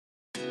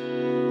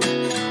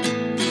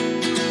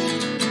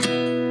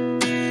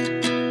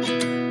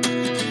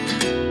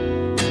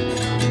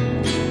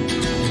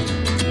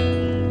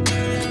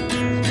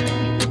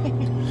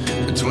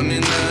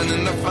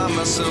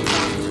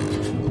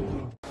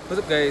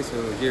guys?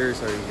 So here.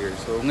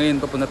 So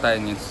ngayon papunta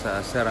tayo ngayon sa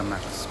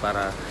Ceramax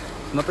para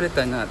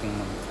mapalitan ng ating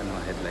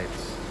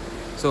headlights.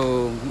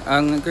 So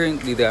ang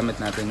currently gamit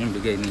natin yung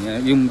bigay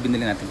niya, yung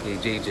binili natin kay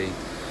JJ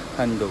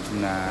handog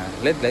na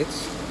LED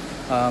lights.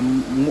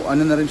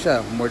 Ano na rin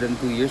siya, more than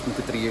 2 years,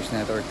 maybe 3 years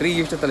na ito, or 3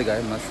 years na talaga,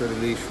 I'm not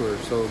really sure.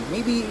 So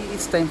maybe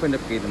it's time for an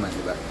upgrade naman,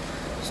 diba?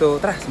 So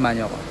tara,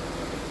 samahan niyo ako.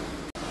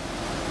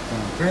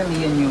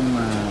 Currently yan yung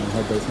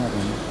headlights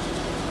natin.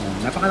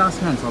 Napakalakas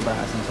na,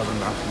 sobrang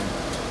lakas na.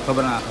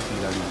 Sobrang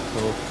nakakasilaw niya. So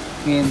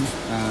ngayon,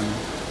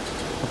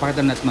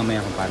 papakita natin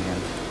mamaya kung paano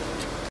yan.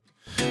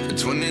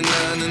 29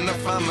 and I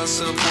find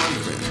myself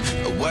wondering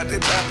what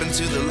did happen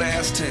to the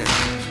last 10.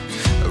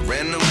 I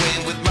ran away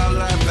with my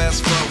life,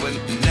 fast forward,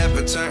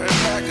 never turn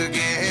back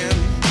again.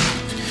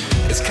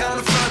 It's kind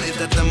of funny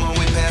that the more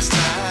we pass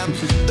time,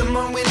 the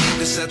more we need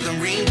to set the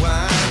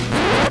rewind.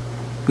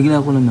 Bigla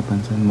ko lang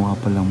napansin, mukha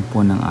palang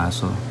po ng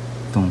aso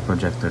itong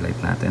projector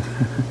light natin.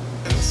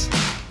 Is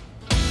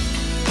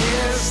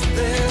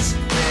this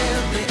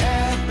really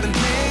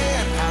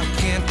happening? I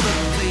can't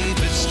believe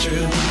it's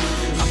true.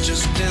 I'm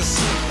just as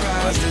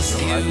surprised as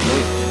you.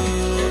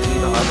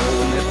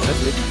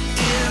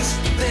 Is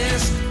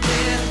this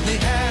really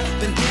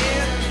happening?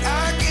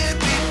 I can't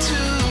be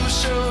too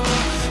sure,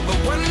 but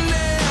one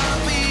day I'll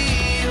be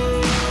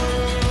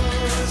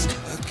yours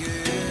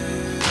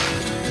again.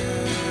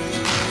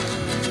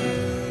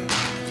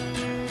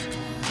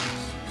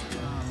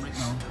 Right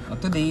now,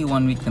 today 1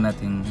 week na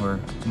natin,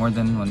 or more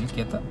than 1 week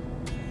yata.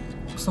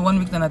 So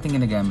 1 week na natin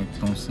ginagamit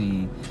itong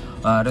si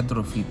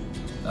Retrofit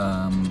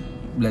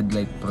LED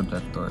light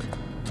projector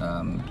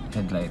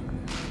headlight.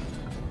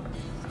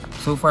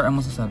 So far ang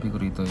masasabi ko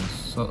rito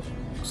is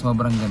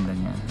sobrang ganda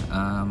niya.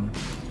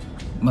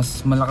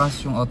 Mas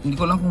malakas yung hindi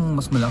ko lang kung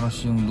mas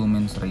malakas yung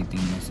lumens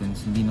rating niya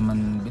since hindi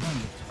naman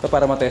binanggit. Ito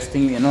para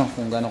ma-testing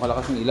kung gaano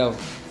kalakas yung ilaw.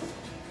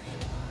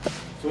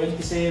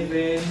 27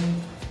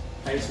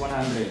 times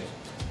 100.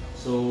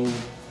 So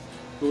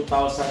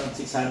 2,680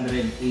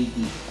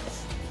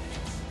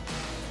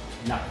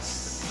 lux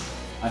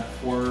at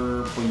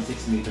 4.6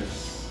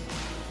 meters.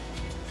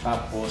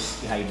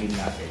 Tapos i-high beam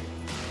natin.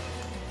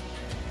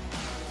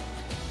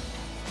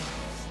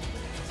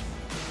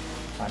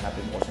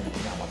 Hanapin mo sa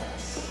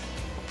pinakamataas.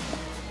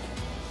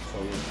 So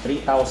yung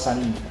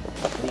 3,000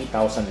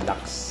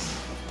 lux.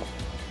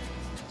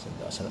 So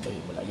saan na ito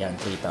yung mula? Yan,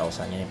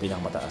 3,000. Yan yung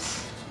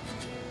pinakamataas.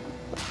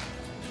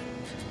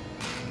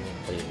 Yung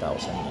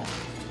 3,000 yan.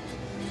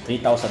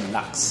 3,000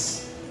 lux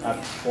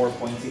at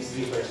 4.6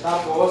 liters.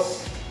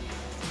 Tapos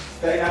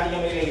try natin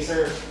yung may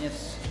laser.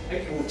 Yes.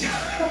 Ay, pucha.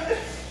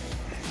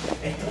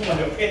 Ito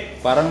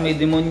malupit. Parang may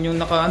demonyo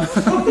naka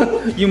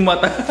yung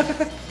mata.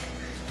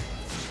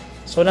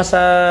 So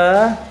nasa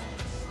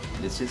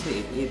let's just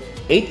say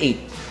 8.8.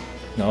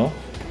 No?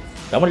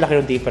 Tama, laki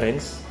yung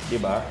difference,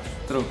 di ba?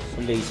 True.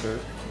 Yung laser,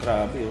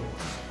 grabe oh.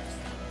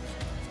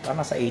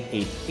 Parang nasa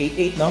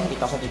 8.8. 8.8 no?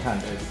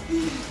 8,800.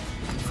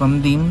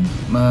 From dim,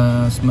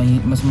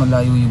 mas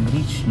malayo yung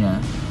reach niya.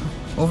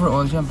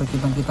 Overall, syempre,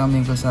 kitang-kita mo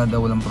yung kalsada,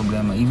 walang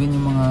problema. Even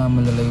yung mga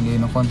malalayo-layo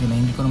na konti na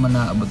hindi ko naman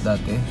naabot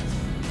dati,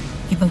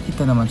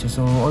 kitang-kita naman siya.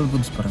 So, all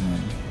goods pa rin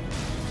yan.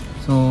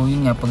 So,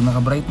 yun nga, pag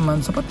naka-bright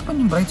man, sapat naman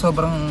yung bright,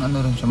 sobrang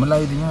rin siya.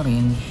 Malayo din yung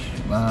range,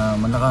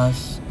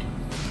 malakas.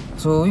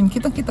 So, yun,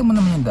 kitang-kita mo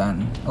naman yung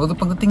daan. Although,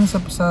 pagdating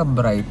sa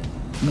bright,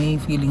 may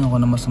feeling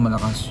ako na mas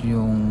malakas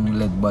yung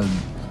LED bulb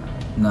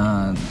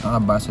na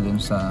nakabase dun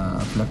sa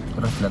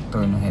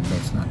reflector ng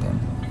headlights natin.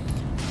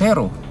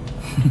 Pero,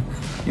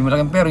 yung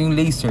malaking pero, yung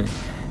laser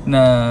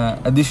na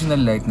additional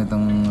light na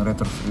itong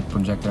retrofit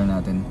projector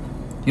natin,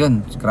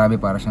 yun,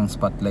 grabe, para siyang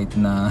spotlight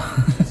na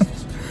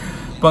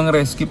pang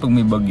rescue pag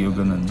may bagyo,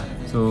 ganun.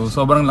 So,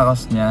 sobrang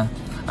lakas niya.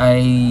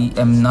 I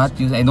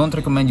don't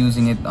recommend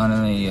using it on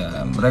a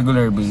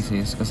regular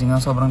basis kasi nga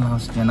sobrang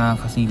lakas niya,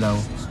 nakakasilaw.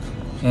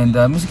 And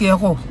miski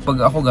ako, pag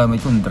ako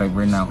gamit ko,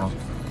 driver na ako.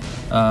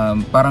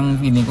 Parang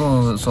feeling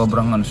ko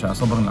sobrang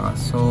sobrang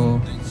lakas. So,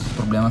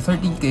 problema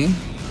 13K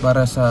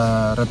para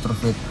sa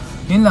retrofit.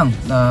 Yun lang.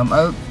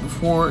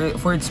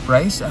 For its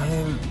price,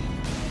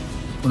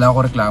 wala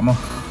ako reklamo.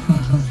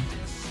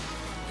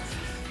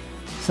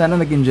 Sana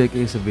nag-enjoy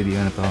kayo sa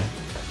video na to.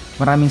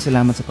 Maraming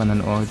salamat sa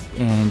panonood.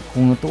 And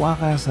kung natuwa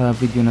ka sa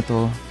video na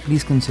to,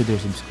 please consider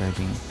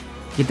subscribing.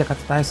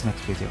 Kita-kita tayo sa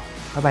next video.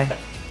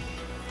 Bye-bye!